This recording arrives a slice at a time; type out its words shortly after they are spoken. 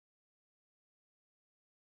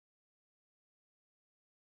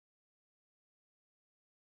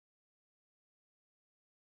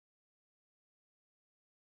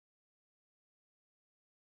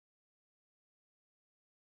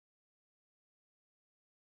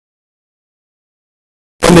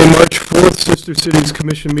4th Sister Cities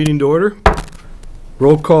Commission meeting to order.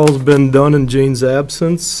 Roll call's been done in Jane's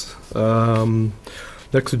absence.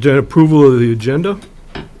 Next agenda, approval of the agenda.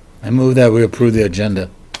 I move that we approve the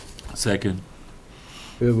agenda. Second.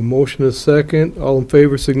 We have a motion and a second. All in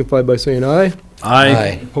favor signify by saying aye.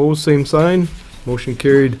 Aye. Opposed, same sign. Motion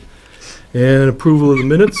carried. And approval of the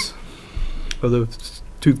minutes of the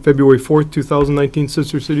February 4th, 2019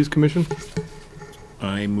 Sister Cities Commission.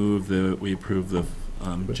 I move that we approve the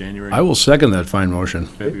January. I will second that fine motion.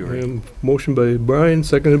 February. And motion by Brian,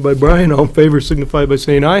 seconded by Brian. All in favor signify by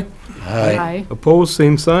saying aye. Aye. Opposed,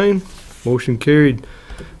 same sign. Motion carried.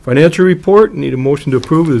 Financial report, need a motion to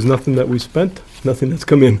approve. There's nothing that we spent, nothing that's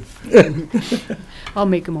come in. I'll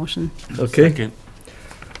make a motion. Okay. Second.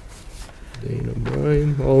 Dana,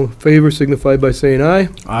 Brian, all in favor signify by saying aye.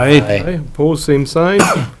 Aye. Opposed, same sign.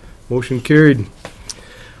 Motion carried.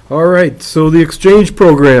 All right, so the exchange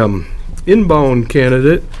program, inbound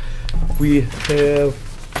candidate, we have,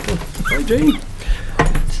 hi Jane.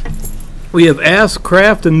 We have Ask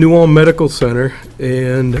Craft and New Ulm Medical Center,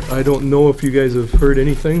 and I don't know if you guys have heard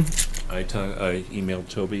anything. I emailed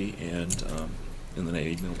Toby and then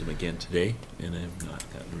I emailed him again today, and I have not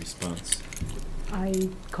gotten a response. I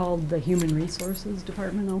called the Human Resources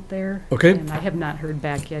Department out there. Okay. And I have not heard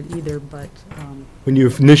back yet either, but When you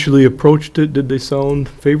initially approached it, did they sound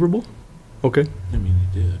favorable? Okay, I mean,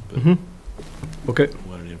 he did, but okay,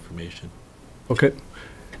 wanted information. okay.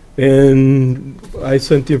 And I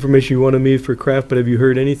sent the information you wanted me for Craft, but have you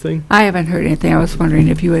heard anything? I haven't heard anything. I was wondering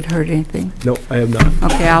if you had heard anything. No, I have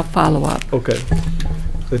not. Okay, I'll follow up. Okay.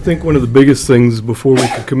 I think one of the biggest things before we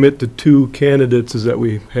can commit to two candidates is that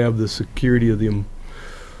we have the security of the,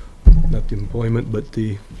 not the employment, but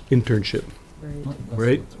the internship,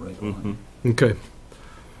 right? Okay.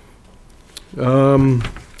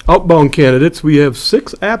 Outbound candidates, we have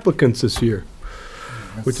 6 applicants this year,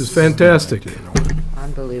 which is fantastic.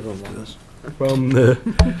 Unbelievable. From the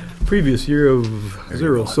previous year of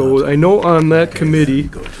 0. So I know on that committee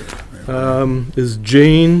is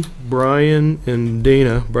Jane, Brian, and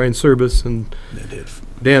Dana, Brian Service and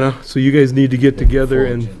Dana. So you guys need to get together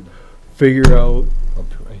and figure out,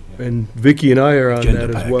 and Vicky and I are on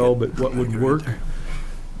that as well, but what would work.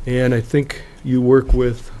 And I think you work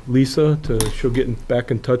with Lisa she'll get back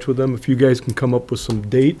in touch with them. If you guys can come up with some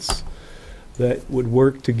dates that would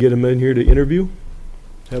work to get them in here to interview,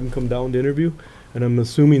 have them come down to interview. And I'm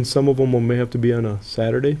assuming some of them may have to be on a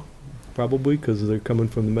Saturday, probably, because they're coming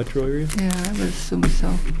from the metro area. Yeah, I would assume so.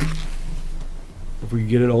 If we could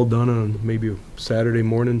get it all done on maybe a Saturday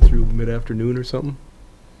morning through mid-afternoon or something.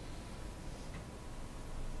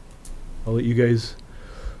 I'll let you guys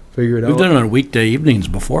figure it We've out. done it on weekday evenings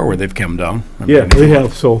before where they've come down. I Yeah, mean, they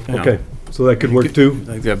have, so, Yeah. okay. So that could work too. I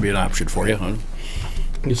think that'd be an option for you, huh?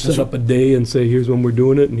 You set up a day and say, here's when we're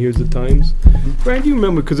doing it and here's the times. Brian, do you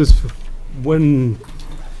remember, because it's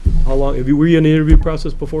how long, were you in the interview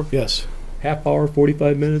process before? Yes. Half hour,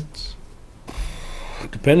 45 minutes?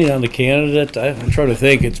 Depending on the candidate, I'm trying to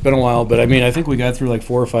think. It's been a while, but I mean, I think we got through like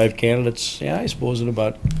 4 or 5 candidates. Yeah, I suppose in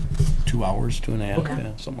about 2 hours, 2.5, Okay.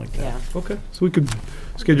 yeah, something like that. Yeah. Okay, so we could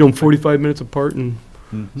schedule them 45 minutes apart and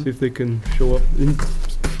see if they can show up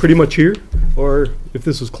pretty much here, or if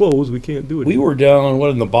this is closed, we can't do it. We were down,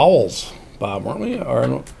 in the bowels, Bob, weren't we?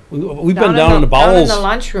 Or we've been down in the Down in bowels. the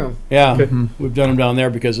lunchroom. Yeah, Okay. we've done them down there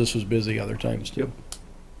because this was busy other times too. Yep.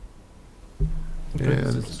 Yeah,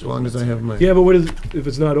 as long as I have my. Yeah, but what is, if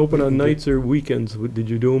it's not open on nights or weekends, did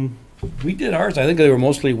you do them? We did ours. I think they were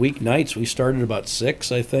mostly weeknights. We started about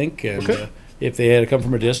 6, I think, and Okay. if they had to come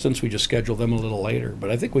from a distance, we just scheduled them a little later. But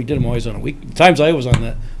I think we did them always on a week. Times I was on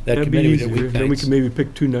that That'd be committee, we did easier. Then we weeknights. can maybe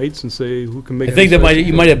pick 2 nights and say who can make I it. think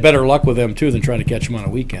you might have better luck with them too than trying to catch them on a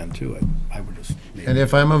weekend too. I would just. And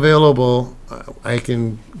if I'm available, I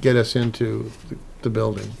can get us into the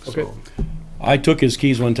building. Okay. So. I took his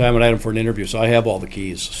keys one time and I had him for an interview, so I have all the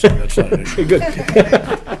keys. So that's not an issue. Good.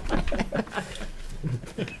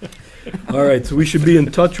 All right, so we should be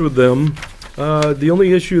in touch with them. The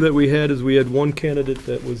only issue that we had is we had one candidate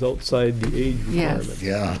that was outside the age requirement. Yes.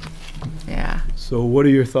 Yeah. Yeah. So what are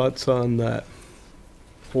your thoughts on that?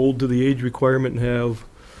 Hold to the age requirement and have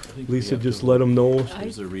I think we Lisa have just to- let them know?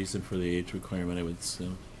 There's a reason for the age requirement, I would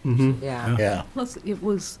assume. Mm-hmm. Yeah. Yeah. plus it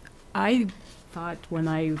was, I thought when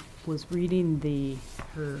I was reading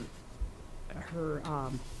her Her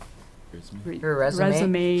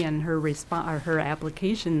resume? and her or her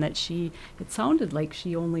application that it sounded like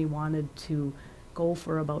she only wanted to go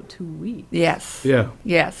for about 2 weeks. Yes. Yeah.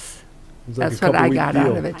 Yes. It was like a That's what I couple-week got out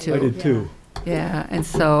deal. of it I too. I did too. Yeah, and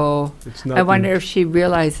so It's I not. wonder if she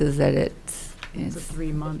realizes that It's a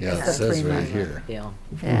 3 month. Yeah, it It's a says right 3-month here. deal.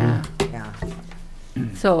 yeah. Yeah.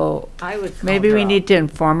 So I would call maybe her we up. need to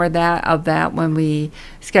inform her of that when we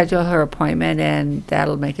schedule her appointment, and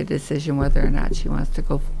that'll make a decision whether or not she wants to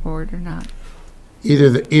go forward or not.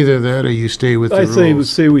 Either that or you stay with the I rules.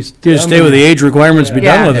 say we. Just stay with the age requirements, be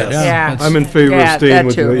done with it. Yeah. I'm in favor of Yeah, staying that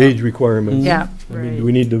with too. the age requirements. Yeah. I mean, do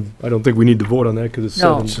we need to, I don't think we need to vote on that because it's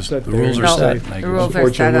No. set. It's just set the there. rules are No, set. I the guess. rules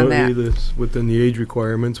are set on that. Unfortunately, this, within the age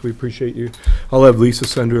requirements, we appreciate you. I'll have Lisa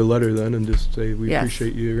send her a letter then and just say, we Yes.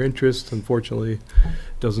 appreciate your interest. Unfortunately, it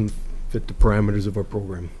doesn't fit the parameters of our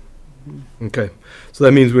program. Okay, so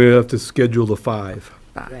that means we have to schedule the 5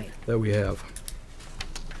 Right. that we have.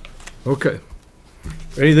 Okay.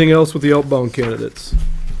 Anything else with the outbound candidates?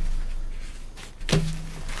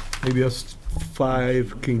 Maybe us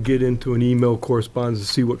 5 can get into an email correspondence to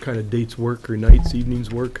see what kind of dates work or nights,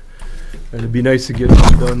 evenings work. And it'd be nice to get it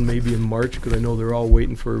done maybe in March, because I know they're all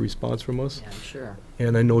waiting for a response from us. Yeah, I'm sure.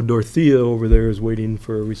 And I know Dorothea over there is waiting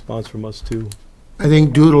for a response from us too. I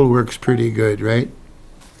think Doodle works pretty good, right?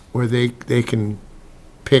 Where they can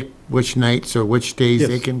pick which nights or which days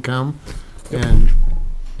they Yes. can come and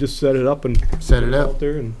Just set it up and set it up. out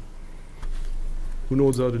there, and who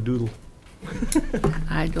knows how to doodle.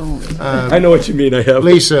 I don't. I know what you mean, I have.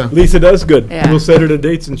 Lisa, Lisa does good. Yeah. We'll set her the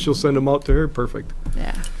dates and she'll send them out to her, perfect.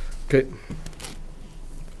 Yeah. Okay.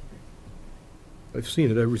 I've seen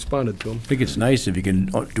it, I responded to them. I think it's nice if you can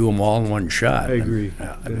do them all in one shot. I agree,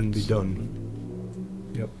 Yeah, and be it's- done.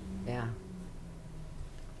 Yeah.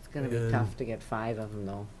 It's gonna be And- tough to get 5 of them,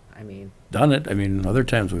 though. I mean, Done it. I mean, other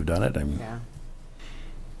times we've done it. I mean, yeah.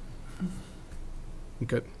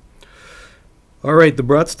 Okay. All right, the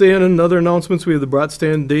Brat Stand and other announcements. We have the Brat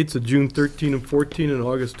Stand dates of June 13 and 14 and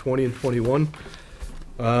August 20 and 21.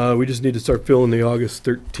 We just need to start filling the August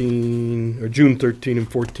 13, or June 13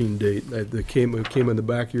 and 14 date. It came in the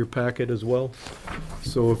back of your packet as well.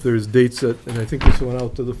 So if there's dates that, and I think this went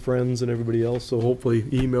out to the friends and everybody else, so hopefully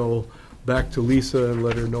email back to Lisa and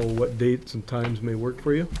let her know what dates and times may work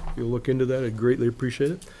for you. If you'll look into that, I'd greatly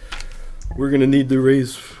appreciate it. We're gonna need to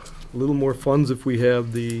raise a little more funds if we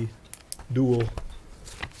have the dual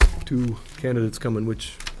 2 candidates coming,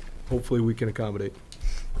 which hopefully we can accommodate.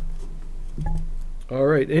 All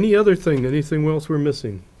right, any other thing, anything else we're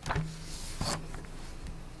missing?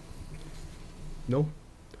 No?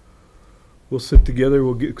 We'll sit together,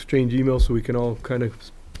 we'll exchange emails so we can all kind of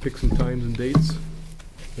pick some times and dates.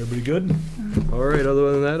 Everybody good? All right,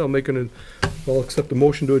 other than that, I'll accept the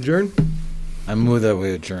motion to adjourn. I move that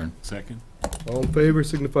we adjourn. Second? All in favor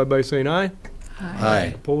signify by saying aye.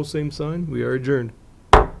 Aye. Opposed, same sign. We are adjourned.